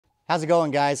How's it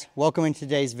going, guys? Welcome in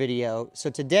today's video. So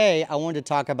today I wanted to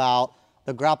talk about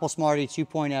the Grappling Smarty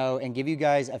 2.0 and give you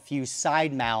guys a few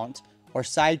side mount or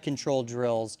side control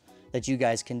drills that you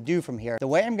guys can do from here. The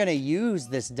way I'm gonna use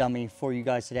this dummy for you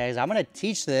guys today is I'm gonna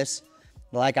teach this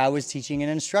like I was teaching an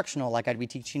instructional, like I'd be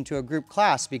teaching to a group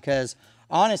class, because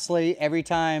honestly, every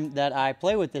time that I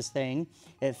play with this thing,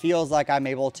 it feels like I'm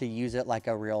able to use it like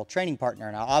a real training partner.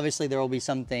 Now, obviously there will be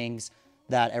some things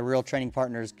that a real training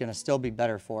partner is gonna still be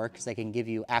better for because they can give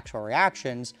you actual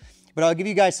reactions, but I'll give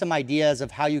you guys some ideas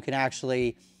of how you can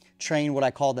actually train what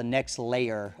I call the next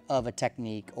layer of a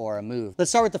technique or a move.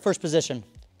 Let's start with the first position.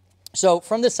 So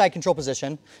from this side control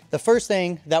position, the first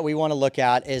thing that we wanna look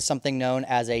at is something known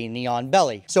as a knee on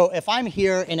belly. So if I'm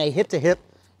here in a hip to hip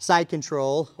side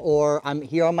control, or I'm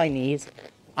here on my knees,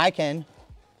 I can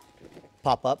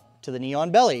pop up to the knee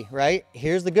on belly, right?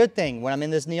 Here's the good thing. When I'm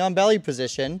in this knee on belly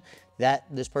position, that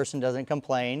this person doesn't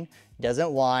complain,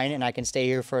 doesn't whine, and I can stay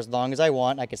here for as long as I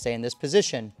want. I can stay in this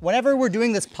position. Whenever we're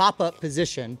doing this pop-up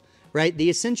position, right, the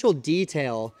essential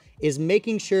detail is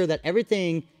making sure that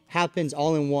everything happens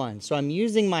all in one. So I'm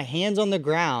using my hands on the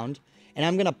ground, and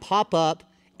I'm gonna pop up,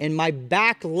 and my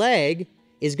back leg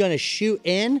is gonna shoot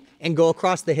in and go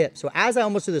across the hip. So as I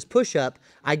almost do this push-up,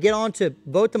 I get onto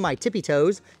both of my tippy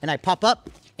toes, and I pop up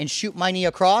and shoot my knee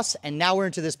across, and now we're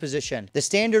into this position. The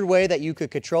standard way that you could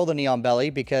control the knee on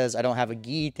belly, because I don't have a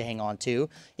gi to hang on to,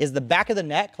 is the back of the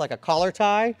neck, like a collar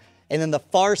tie, and then the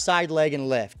far side leg and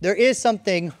lift. There is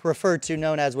something referred to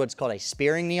known as what's called a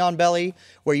spearing knee on belly,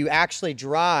 where you actually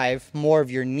drive more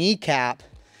of your kneecap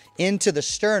into the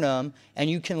sternum, and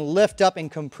you can lift up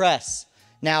and compress.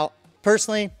 Now,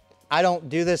 personally, I don't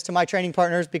do this to my training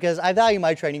partners because I value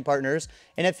my training partners,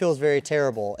 and it feels very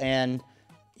terrible. And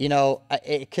you know,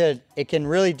 it can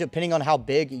really, depending on how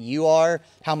big you are,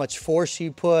 how much force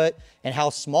you put, and how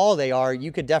small they are,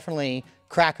 you could definitely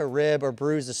crack a rib or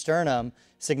bruise the sternum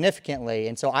significantly.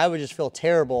 And so I would just feel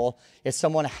terrible if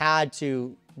someone had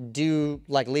to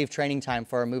leave training time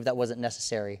for a move that wasn't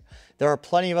necessary. There are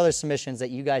plenty of other submissions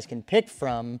that you guys can pick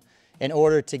from in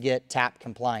order to get tap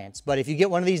compliance. But if you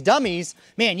get one of these dummies,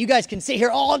 man, you guys can sit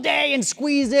here all day and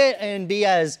squeeze it and be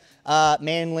as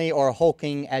manly or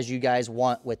hulking as you guys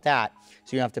want with that.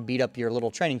 So you don't have to beat up your little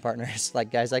training partners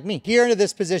like guys like me. Here into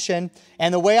this position,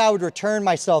 and the way I would return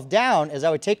myself down is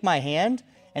I would take my hand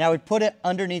and I would put it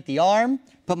underneath the arm,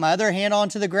 put my other hand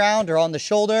onto the ground or on the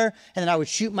shoulder, and then I would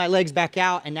shoot my legs back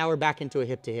out, and now we're back into a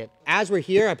hip to hip. As we're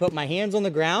here, I put my hands on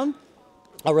the ground.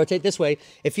 I'll rotate this way.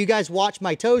 If you guys watch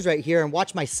my toes right here and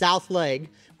watch my south leg,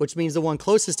 which means the one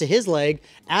closest to his leg,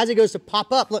 as it goes to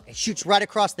pop up, look, it shoots right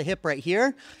across the hip right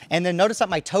here. And then notice that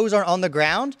my toes aren't on the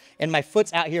ground and my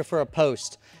foot's out here for a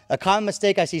post. A common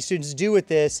mistake I see students do with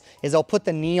this is they'll put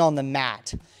the knee on the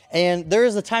mat. And there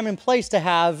is a time and place to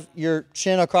have your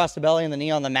chin across the belly and the knee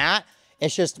on the mat.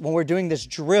 It's just when we're doing this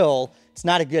drill, it's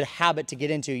not a good habit to get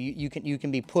into. You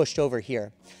can be pushed over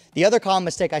here. The other common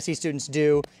mistake I see students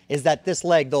do is that this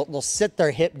leg, they'll sit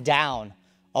their hip down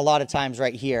a lot of times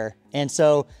right here. And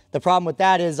so the problem with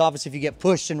that is obviously if you get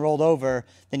pushed and rolled over,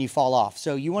 then you fall off.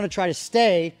 So you wanna try to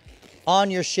stay on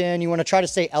your shin. You wanna try to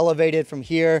stay elevated from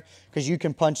here because you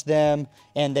can punch them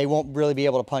and they won't really be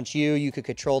able to punch you. You could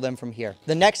control them from here.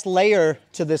 The next layer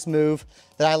to this move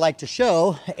that I like to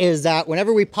show is that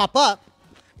whenever we pop up,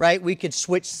 right, we could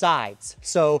switch sides.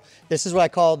 So this is what I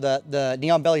call the knee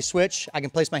on belly switch. I can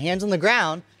place my hands on the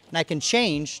ground and I can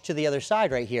change to the other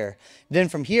side right here. Then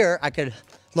from here, I could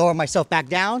lower myself back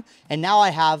down, and now I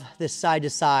have this side to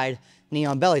side knee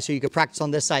on belly. So you could practice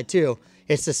on this side too.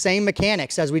 It's the same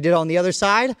mechanics as we did on the other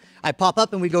side. I pop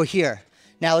up and we go here.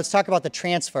 Now let's talk about the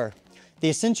transfer. The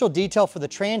essential detail for the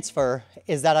transfer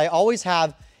is that I always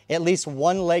have at least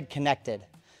one leg connected.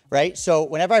 Right? So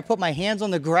whenever I put my hands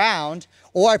on the ground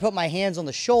or I put my hands on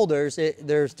the shoulders,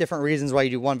 there's different reasons why you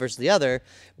do one versus the other,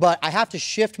 but I have to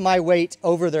shift my weight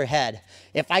over their head.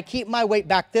 If I keep my weight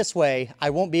back this way, I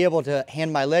won't be able to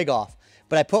hand my leg off.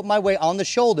 But I put my weight on the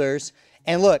shoulders,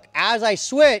 and look, as I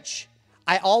switch,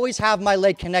 I always have my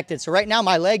leg connected. So right now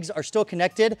my legs are still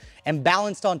connected and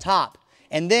balanced on top.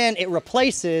 And then it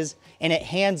replaces and it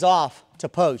hands off to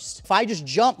post. If I just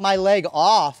jump my leg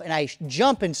off and I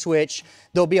jump and switch,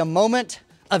 there'll be a moment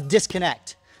of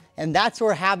disconnect. And that's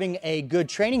where having a good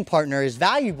training partner is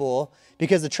valuable,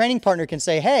 because the training partner can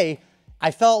say, hey, I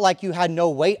felt like you had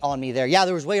no weight on me there. Yeah,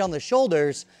 there was weight on the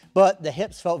shoulders, but the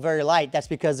hips felt very light. That's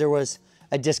because there was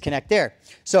a disconnect there.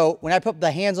 So when I put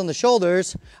the hands on the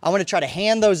shoulders, I want to try to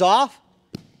hand those off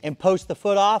and post the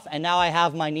foot off, and now I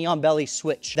have my knee on belly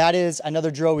switch. That is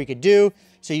another drill we could do.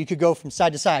 So you could go from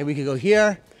side to side. We could go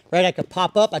here, right? I could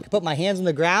pop up, I could put my hands on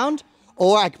the ground,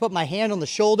 Or I can put my hand on the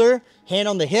shoulder, hand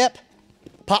on the hip,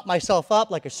 pop myself up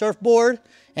like a surfboard,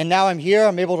 and now I'm here.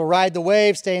 I'm able to ride the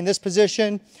wave, stay in this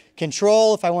position,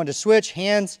 control. If I wanted to switch,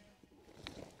 hands,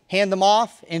 hand them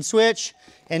off and switch.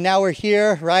 And now we're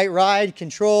here, right? Ride,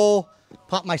 control,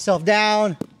 pop myself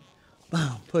down,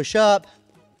 boom, push up,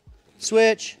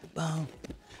 switch, boom,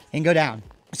 and go down.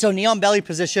 So knee on belly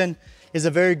position is a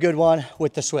very good one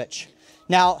with the switch.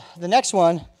 Now, the next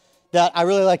one that I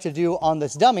really like to do on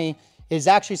this dummy is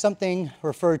actually something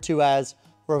referred to as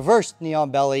reverse knee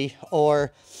on belly,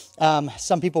 or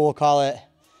some people will call it,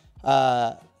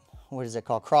 what is it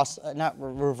called?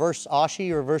 Reverse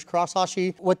ashi, reverse cross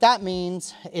ashi. What that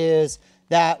means is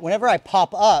that whenever I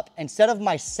pop up, instead of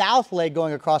my south leg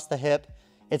going across the hip,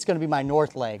 it's gonna be my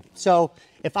north leg. So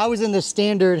if I was in the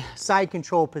standard side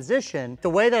control position, the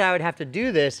way that I would have to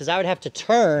do this is I would have to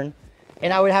turn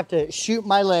and I would have to shoot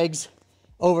my legs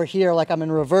over here like I'm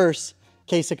in reverse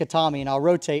Chasen Katami, and I'll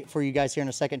rotate for you guys here in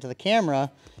a second to the camera.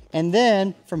 And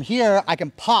then from here, I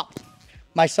can pop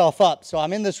myself up. So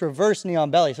I'm in this reverse knee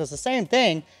on belly. So it's the same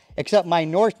thing, except my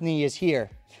north knee is here.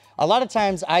 A lot of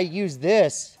times I use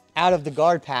this out of the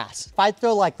guard pass. If I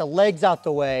throw like the legs out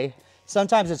the way,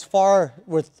 sometimes it's far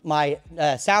with my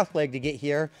south leg to get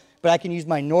here, but I can use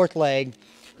my north leg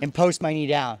and post my knee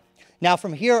down. Now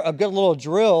from here, a good little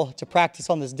drill to practice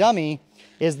on this dummy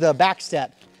is the back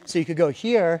step. So you could go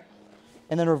here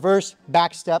and then reverse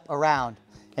back step around.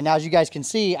 And now as you guys can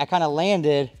see, I kind of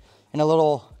landed in a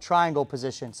little triangle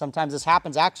position. Sometimes this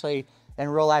happens actually in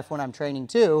real life when I'm training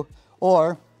too,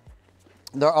 or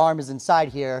their arm is inside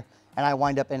here and I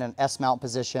wind up in an S mount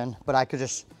position, but I could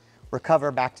just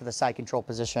recover back to the side control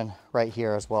position right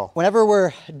here as well. Whenever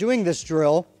we're doing this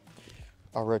drill,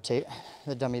 I'll rotate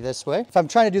the dummy this way. If I'm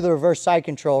trying to do the reverse side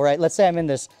control, right? Let's say I'm in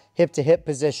this hip to hip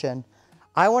position.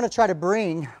 I want to try to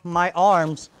bring my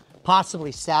arms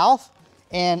possibly south,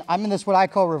 and I'm in this what I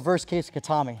call reverse Chasen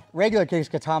Katami. Regular Chasen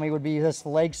Katami would be this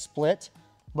leg split,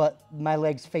 but my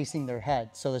legs facing their head.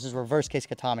 So this is reverse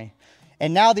Chasen Katami.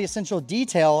 And now the essential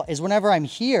detail is whenever I'm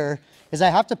here, is I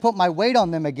have to put my weight on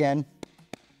them again,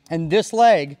 and this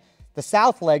leg, the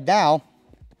south leg now,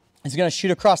 is gonna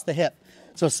shoot across the hip.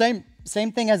 So same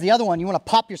thing as the other one, you wanna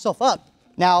pop yourself up.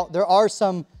 Now, there are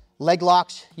some leg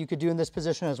locks you could do in this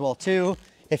position as well too.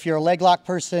 If you're a leg lock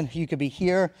person, you could be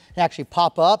here and actually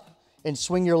pop up and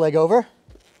swing your leg over,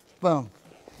 boom.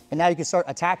 And now you can start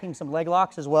attacking some leg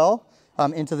locks as well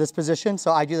into this position.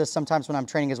 So I do this sometimes when I'm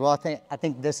training as well. I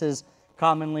think this is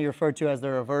commonly referred to as the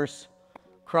reverse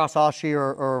cross ashi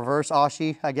or reverse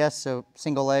ashi, I guess. So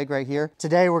single leg right here.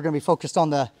 Today we're gonna be focused on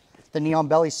the knee on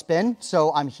belly spin.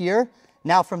 So I'm here.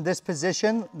 Now from this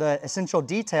position, the essential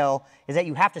detail is that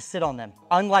you have to sit on them.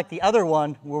 Unlike the other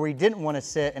one where we didn't want to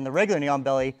sit in the regular knee on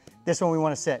belly, this one we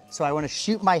want to sit. So I want to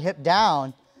shoot my hip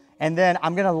down, and then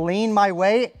I'm going to lean my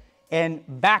weight and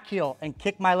back heel and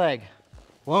kick my leg.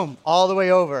 Boom, all the way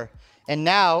over. And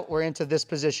now we're into this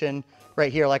position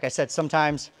right here. Like I said,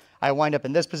 sometimes I wind up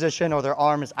in this position or their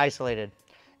arm is isolated.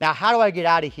 Now, how do I get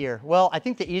out of here? Well, I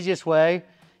think the easiest way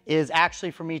is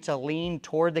actually for me to lean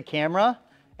toward the camera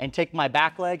and take my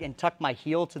back leg and tuck my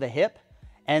heel to the hip.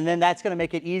 And then that's gonna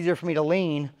make it easier for me to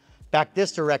lean back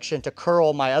this direction to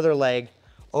curl my other leg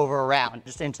over around,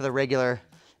 just into the regular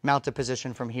mounted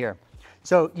position from here.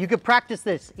 So you could practice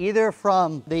this either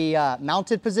from the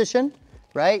mounted position,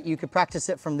 right? You could practice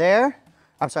it from there.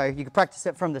 I'm sorry, you could practice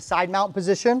it from the side mount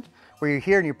position where you're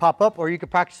here and you pop up, or you could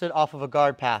practice it off of a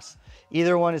guard pass.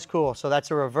 Either one is cool. So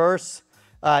that's a reverse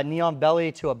knee on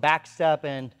belly to a back step,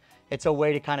 and it's a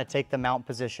way to kind of take the mount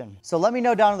position. So let me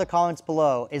know down in the comments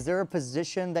below, is there a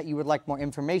position that you would like more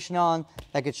information on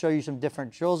that could show you some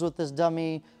different drills with this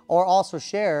dummy, or also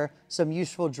share some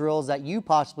useful drills that you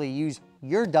possibly use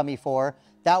your dummy for?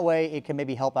 That way it can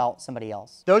maybe help out somebody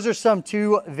else. Those are some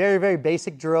two very, very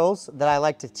basic drills that I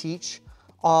like to teach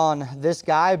on this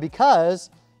guy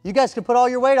because you guys can put all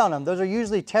your weight on them. Those are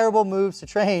usually terrible moves to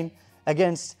train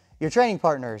against your training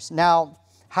partners. Now,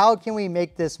 how can we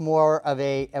make this more of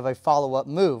a follow-up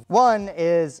move? One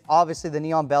is obviously the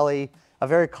knee on belly. A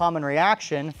very common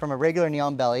reaction from a regular knee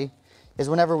on belly is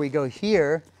whenever we go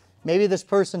here, maybe this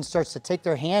person starts to take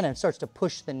their hand and starts to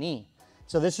push the knee.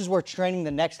 So this is where training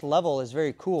the next level is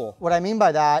very cool. What I mean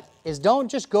by that is don't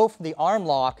just go for the arm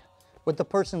lock with the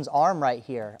person's arm right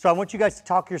here. So I want you guys to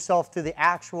talk yourself through the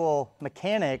actual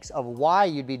mechanics of why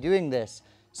you'd be doing this.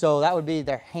 So that would be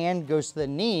their hand goes to the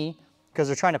knee because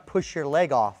they're trying to push your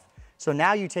leg off. So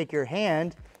now you take your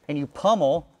hand and you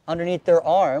pummel underneath their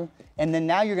arm, and then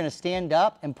now you're gonna stand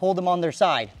up and pull them on their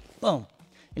side. Boom.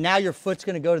 And now your foot's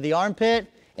gonna go to the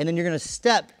armpit, and then you're gonna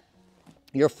step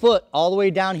your foot all the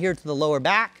way down here to the lower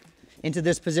back into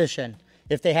this position.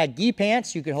 If they had gi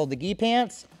pants, you could hold the gi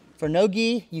pants. For no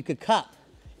gi, you could cup.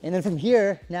 And then from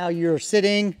here, now you're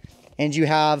sitting and you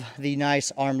have the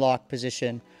nice arm lock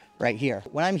position right here.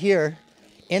 When I'm here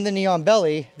in the knee on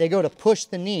belly, they go to push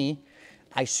the knee.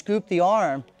 I scoop the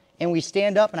arm and we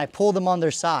stand up and I pull them on their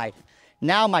side.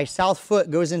 Now my south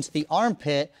foot goes into the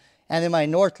armpit and then my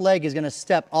north leg is gonna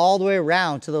step all the way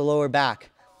around to the lower back.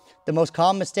 The most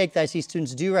common mistake that I see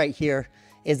students do right here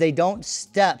is they don't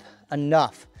step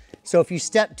enough. So if you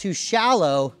step too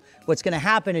shallow, what's gonna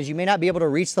happen is you may not be able to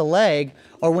reach the leg,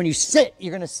 or when you sit,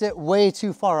 you're gonna sit way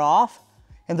too far off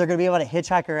and they're gonna be able to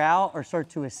hitchhiker out or start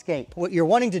to escape. What you're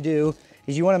wanting to do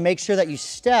is you wanna make sure that you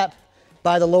step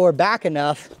by the lower back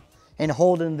enough and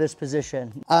hold in this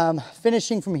position.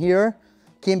 Finishing from here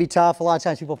can be tough. A lot of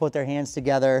times people put their hands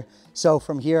together. So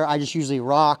from here, I just usually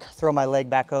rock, throw my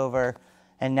leg back over,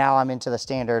 and now I'm into the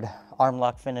standard arm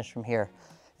lock finish from here.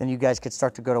 Then you guys could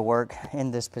start to go to work in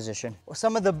this position.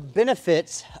 Some of the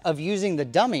benefits of using the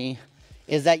dummy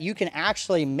is that you can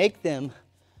actually make them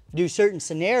do certain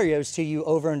scenarios to you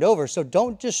over and over. So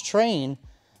don't just train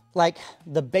like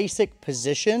the basic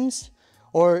positions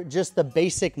or just the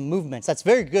basic movements. That's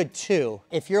very good too.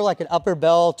 If you're like an upper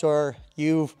belt or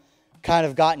you've kind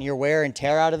of gotten your wear and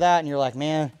tear out of that and you're like,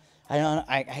 man,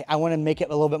 I want to make it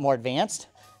a little bit more advanced,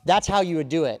 that's how you would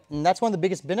do it. And that's one of the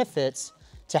biggest benefits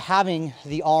to having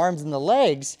the arms and the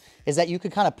legs is that you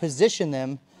could kind of position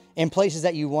them in places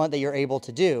that you want that you're able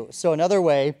to do. So another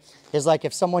way is like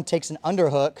if someone takes an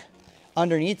underhook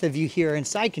underneath of you here in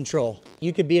side control.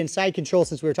 You could be in side control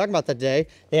since we were talking about that today.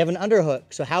 They have an underhook.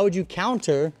 So how would you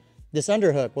counter this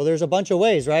underhook? Well, there's a bunch of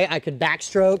ways, right? I could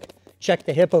backstroke, check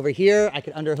the hip over here. I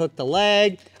could underhook the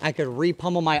leg. I could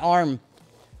re-pummel my arm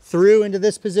through into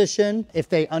this position. If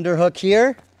they underhook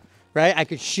here, right? I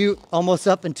could shoot almost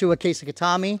up into a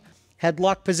Kasakatami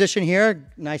headlock position here.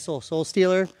 Nice little soul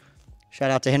stealer.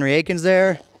 Shout out to Henry Akins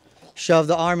there. Shove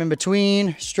the arm in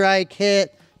between, strike,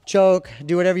 hit, choke,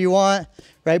 do whatever you want,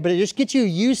 right? But it just gets you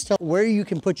used to where you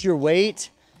can put your weight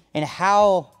and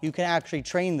how you can actually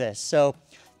train this. So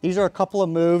these are a couple of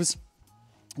moves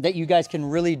that you guys can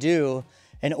really do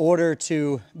in order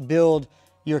to build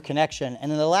your connection. And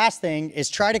then the last thing is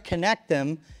try to connect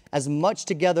them as much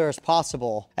together as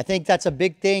possible. I think that's a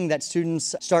big thing that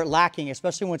students start lacking,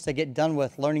 especially once they get done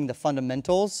with learning the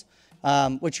fundamentals,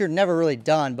 which you're never really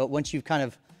done, but once you've kind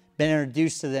of been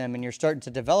introduced to them and you're starting to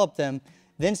develop them,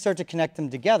 then start to connect them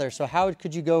together. So how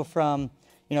could you go from,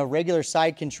 you know, regular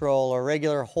side control or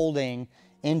regular holding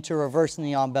into reversing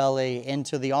the on belly,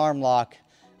 into the arm lock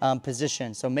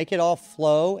position? So make it all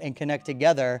flow and connect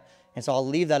together. And so I'll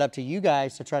leave that up to you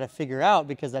guys to try to figure out,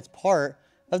 because that's part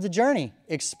of the journey.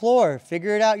 Explore,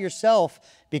 figure it out yourself,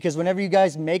 because whenever you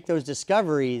guys make those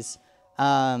discoveries,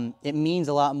 it means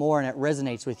a lot more and it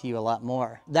resonates with you a lot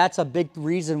more. That's a big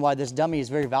reason why this dummy is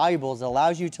very valuable, is it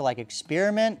allows you to like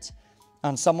experiment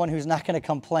on someone who's not gonna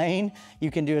complain.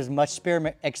 You can do as much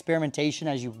experimentation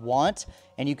as you want,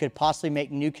 and you could possibly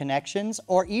make new connections.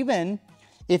 Or even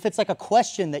if it's like a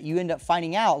question that you end up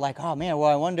finding out, like, oh man, well,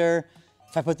 I wonder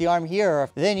if I put the arm here,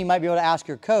 then you might be able to ask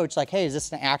your coach, like, hey, is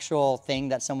this an actual thing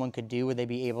that someone could do? Would they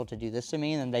be able to do this to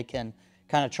me? And then they can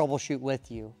kind of troubleshoot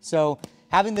with you. So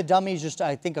having the dummy is just,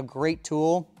 I think, a great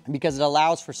tool, because it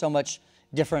allows for so much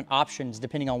different options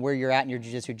depending on where you're at in your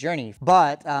jiu-jitsu journey.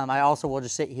 But I also will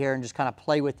just sit here and just kind of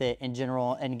play with it in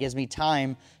general, and it gives me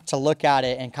time to look at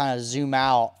it and kind of zoom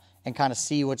out and kind of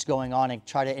see what's going on and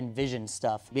try to envision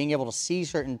stuff. Being able to see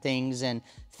certain things and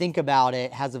think about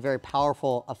it has a very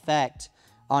powerful effect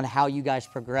on how you guys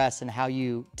progress and how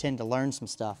you tend to learn some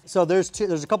stuff. So there's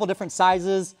a couple different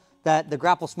sizes that the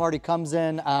Grapple Smarty comes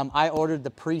in. I ordered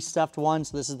the pre-stuffed one,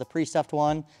 so this is the pre-stuffed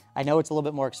one. I know it's a little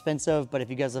bit more expensive, but if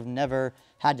you guys have never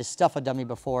had to stuff a dummy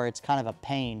before, it's kind of a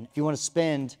pain. If you want to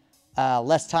spend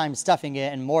less time stuffing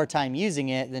it and more time using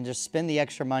it, then just spend the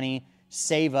extra money,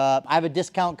 save up. I have a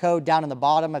discount code down in the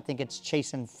bottom. I think it's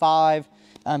Chasen 5.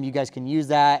 You guys can use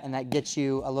that, and that gets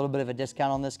you a little bit of a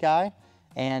discount on this guy.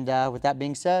 And with that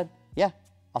being said, yeah,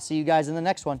 I'll see you guys in the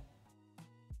next one.